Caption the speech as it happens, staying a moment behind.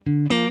Hey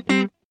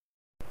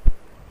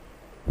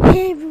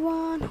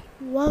everyone,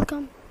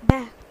 welcome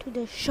back to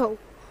the show.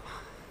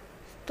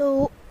 তো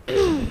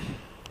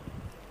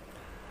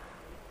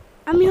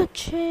আমি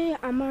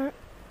আমার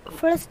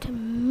ফার্স্ট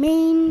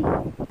মেইন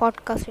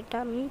পডকাস্ট এটা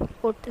আমি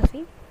করতেছি।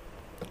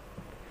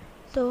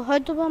 তো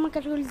হয়তো বা আমার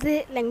ক্যাটাগরিতে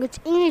ল্যাঙ্গুয়েজ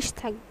ইংলিশ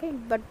থাকবে,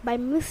 বাট বাই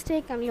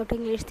মিস্টেক আমি ওটা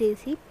ইংলিশ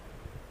দিয়েছি।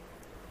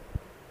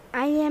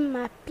 I am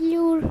a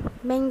pure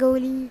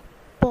Bengali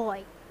boy,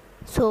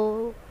 so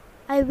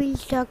I will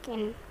talk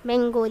in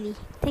Bengali.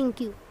 Thank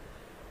you.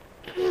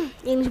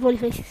 English বলে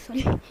ফেলেছি,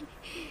 সরি।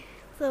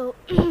 তো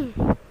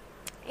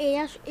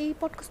এই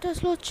পডকাস্টটা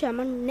হচ্ছে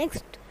আমার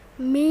নেক্সট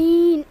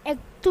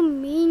একদম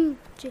মেইন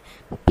যে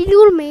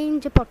পিওর মেইন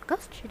যে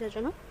পডকাস্ট, সেটার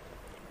জন্য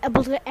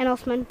বলতে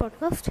অ্যানাউন্সমেন্ট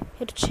পডকাস্ট।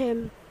 এটা হচ্ছে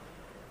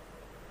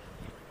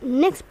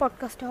নেক্সট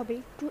পডকাস্টটা হবে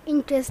একটু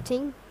ইন্টারেস্টিং,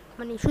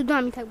 মানে শুধু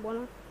আমি থাকবো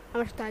না,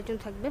 আমার সাথে আরেকজন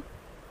থাকবে।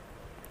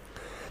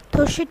 তো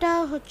সেটা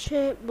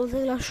বলতে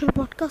গেলে আসলে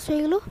পডকাস্ট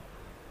হয়ে গেলো।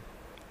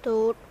 তো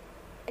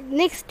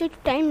নেক্সট একটু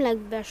টাইম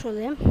লাগবে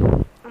আসলে,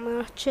 আমার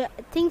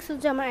থিংস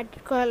যে আমার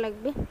এডিট করা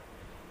লাগবে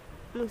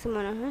আমার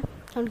মনে হয়,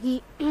 কারণ কি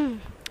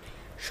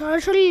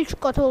সরাসরি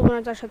কথা বলবো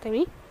না তার সাথে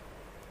আমি,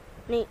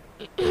 মানে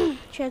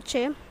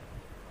সে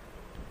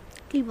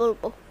কী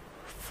বলবো,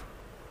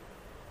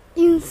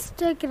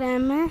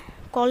 ইনস্টাগ্রামে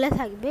কলে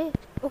থাকবে,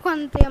 ওখান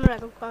থেকে আমার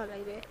রেকর্ড করা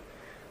লাগবে।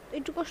 তো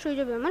একটু কষ্ট হয়ে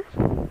যাবে আমার,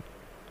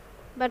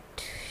 বাট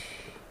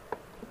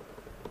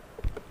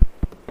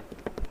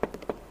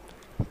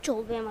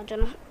চলবে আমার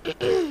জন্য।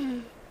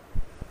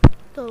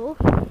 তো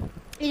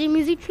এই যে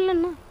মিউজিক শুনলেন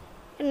না,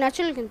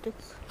 ন্যাচারাল, কিন্তু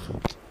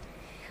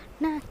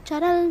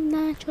ন্যাচারাল।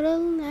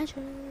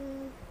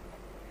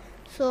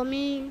 সো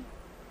আমি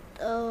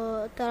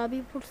তারাবি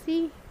পড়ছি,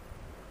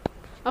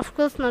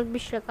 অফকোর্স না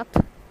 20 রাকাত,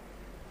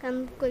 কারণ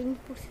কদিন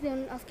পড়ছি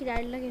যেমন আজকে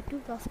টায়ার্ড লাগে একটু,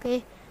 তো আজকে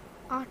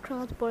 8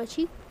 রাকাত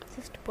পড়েছি,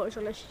 জাস্ট পড়ে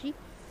চলে এসেছি।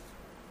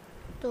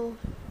 তো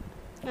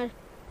আর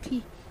কি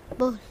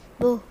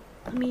বলবো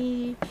আমি,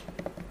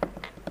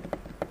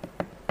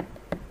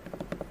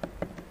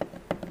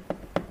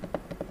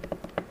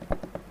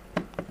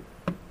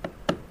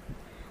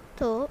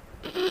 তো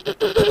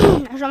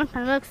আসলে আমার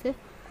ঠান্ডা লাগছে,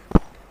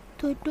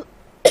 তো একটু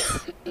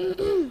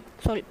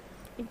সরি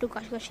একটু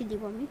কাশি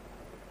দিব আমি,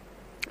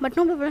 বাট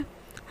নো ব্যাপার,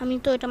 আমি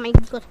তো এটা মাইক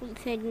কথা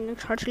বলতেছি,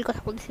 সরাসরি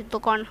কথা বলতেছি, তো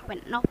করানো হবে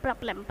না, নো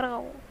প্রবলেম।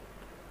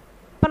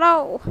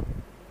 প্রাও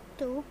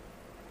তো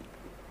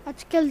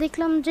আজকাল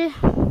দেখলাম যে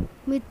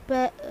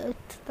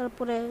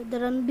তারপরে দ্য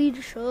রণবীর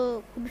শো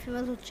খুবই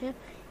ফেমাস হচ্ছে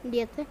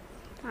ইন্ডিয়াতে।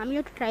 আমিও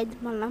একটু ট্রাই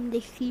মারলাম,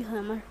 দেখি কী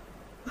হয়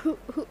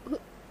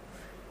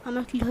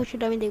আমার কী হয়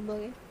সেটা আমি দেখবো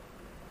আগে।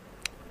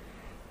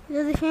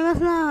 যদি ফেমাস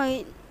না হয়,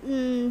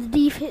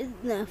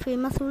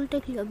 ফেমাস উল্টে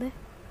কী হবে,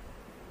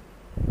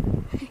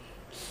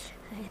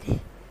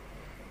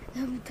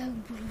 আমি তাকে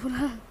বলবো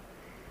না।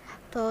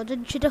 তো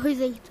যদি সেটা হয়ে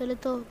যায় তাহলে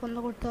তো বন্ধ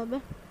করতে হবে।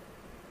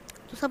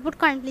 তো সাপোর্ট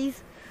করেন প্লিজ,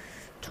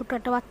 ছোটো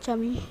একটা বাচ্চা,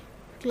 আমি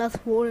ক্লাস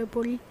 4-এ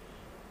পড়ি,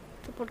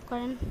 সাপোর্ট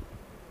করেন।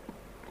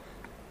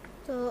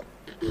 তো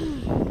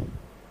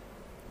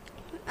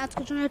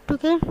আজকের জন্য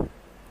একটুকে,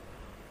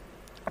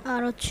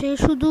 আর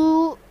শুধু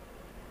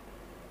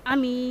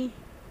আমি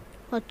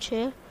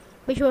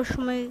বেশিরভাগ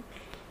সময়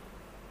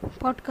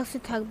পডকাস্টে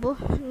থাকবো।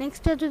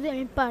 নেক্সট যদি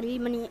আমি পারি,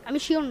 মানে আমি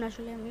শিওর না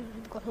আসলে, আমি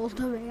কথা বলতে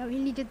হবে, আমি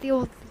নিজের থেকে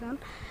বলতে চান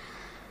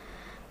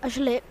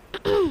আসলে।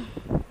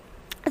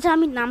 আচ্ছা,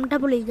 আমি নামটা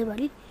বলে দিতে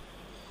পারি,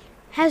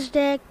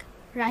 hashtag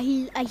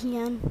Rahil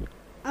Ahiyan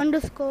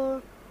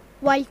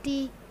 _YT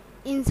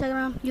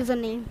Instagram user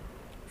name,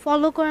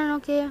 follow করেন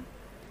ওকে,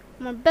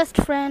 আমার বেস্ট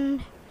ফ্রেন্ড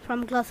ফ্রম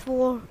ক্লাস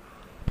 4।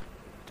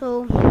 তো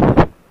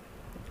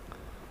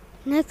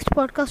নেক্সট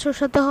পডকাস্ট ওর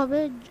সাথে হবে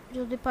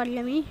যদি পারি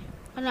আমি,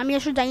 কারণ আমি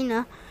আসলে জানি না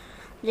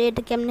যে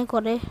এটা কেমনে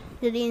করে,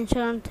 যদি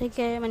ইনস্টাগ্রাম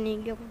থেকে মানে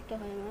ইয়ে করতে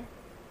হয়, আমার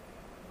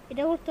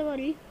এটা করতে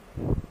পারি,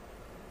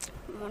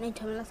 অনেক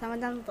ঝামেলা আছে, আমার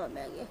জানতে হবে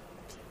আগে,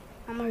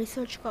 আমার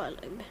রিসার্চ করা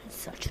লাগবে,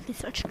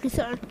 রিসার্চ।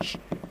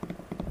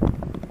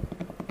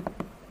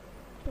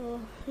 তো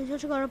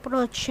রিসার্চ করার পরে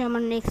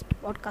আমার নেক্সট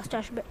পডকাস্ট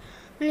আসবে,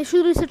 মানে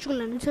শুধু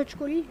রিসার্চ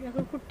করি,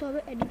 রেকর্ড করতে হবে,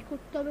 এডিট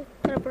করতে হবে,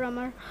 তারপর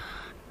আমার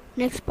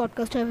নেক্সট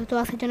পডকাস্ট হবে। তো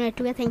আজকের জন্য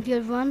একটু, thank you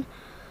everyone,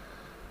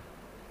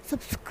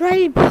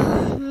 subscribe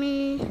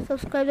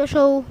the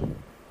show.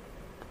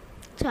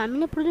 আচ্ছা, আমি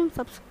না প্রথম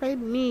সাবস্ক্রাইব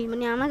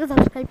মানে আমাকে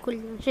সাবস্ক্রাইব করি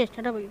শেষ,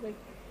 সেটা বলি ভাই।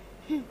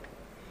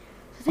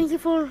 Thank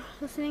you for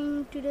listening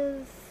to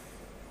this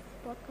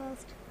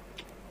podcast.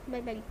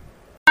 Bye bye.